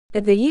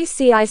At the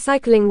UCI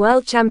Cycling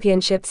World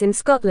Championships in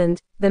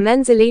Scotland, the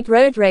men's elite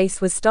road race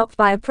was stopped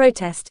by a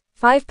protest.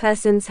 5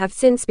 persons have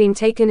since been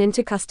taken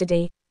into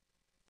custody.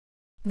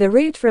 The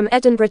route from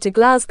Edinburgh to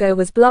Glasgow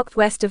was blocked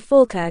west of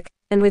Falkirk,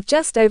 and with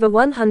just over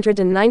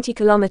 190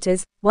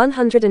 kilometers,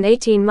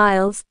 118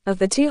 miles, of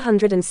the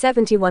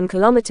 271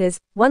 kilometers,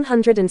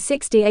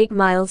 168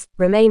 miles,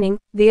 remaining,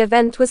 the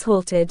event was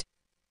halted.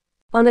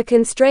 On a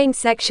constrained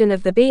section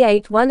of the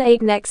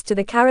B818 next to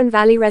the Carron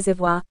Valley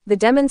Reservoir, the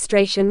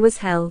demonstration was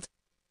held.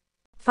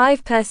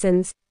 5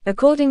 persons,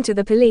 according to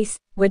the police,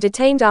 were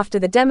detained after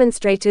the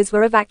demonstrators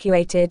were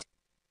evacuated.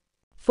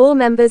 4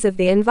 members of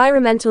the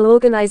environmental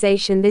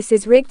organization This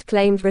Is Rigged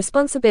claimed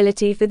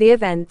responsibility for the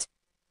event.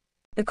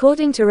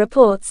 According to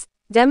reports,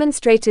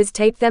 demonstrators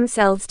taped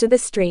themselves to the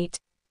street.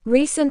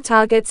 Recent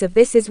targets of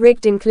This Is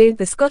Rigged include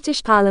the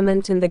Scottish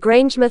Parliament and the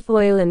Grangemouth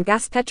oil and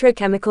gas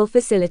petrochemical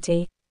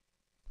facility.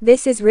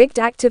 This Is Rigged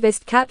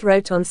activist Kat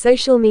wrote on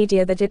social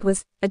media that it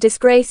was a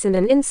disgrace and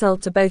an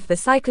insult to both the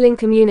cycling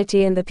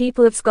community and the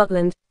people of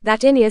Scotland that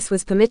Ineos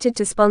was permitted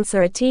to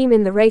sponsor a team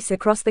in the race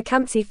across the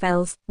Campsie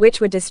Fells, which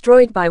were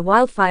destroyed by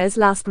wildfires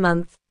last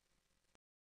month.